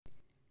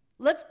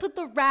Let's put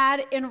the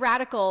rad in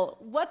radical.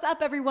 What's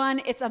up,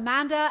 everyone? It's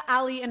Amanda,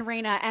 Ali, and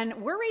Reina, and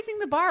we're raising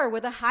the bar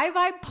with a high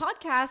vibe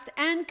podcast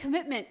and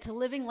commitment to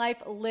living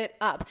life lit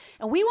up.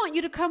 And we want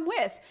you to come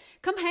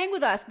hang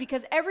with us,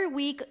 because every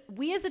week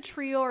we as a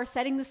trio are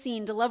setting the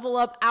scene to level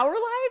up our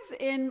lives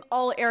in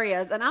all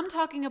areas. And I'm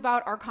talking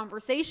about our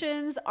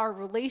conversations, our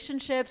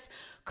relationships,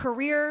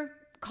 career,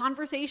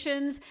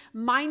 conversations,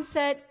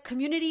 mindset,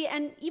 community,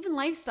 and even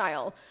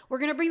lifestyle. We're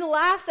going to bring the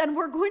laughs, and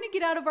we're going to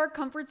get out of our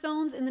comfort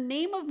zones in the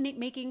name of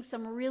making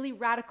some really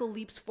radical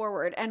leaps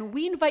forward. And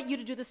we invite you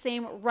to do the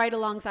same right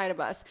alongside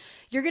of us.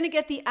 You're going to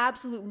get the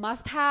absolute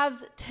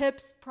must-haves,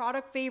 tips,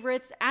 product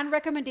favorites, and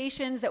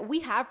recommendations that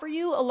we have for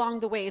you along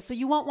the way. So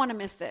you won't want to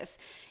miss this.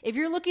 If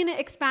you're looking to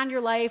expand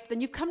your life,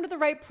 then you've come to the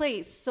right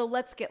place. So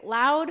let's get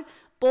loud,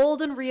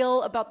 bold, and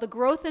real about the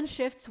growth and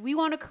shifts we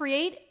want to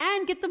create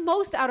and get the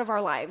most out of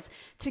our lives.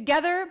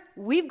 Together,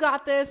 we've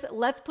got this.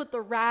 Let's put the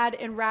rad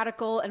in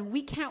radical, and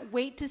we can't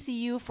wait to see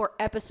you for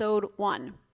episode 1.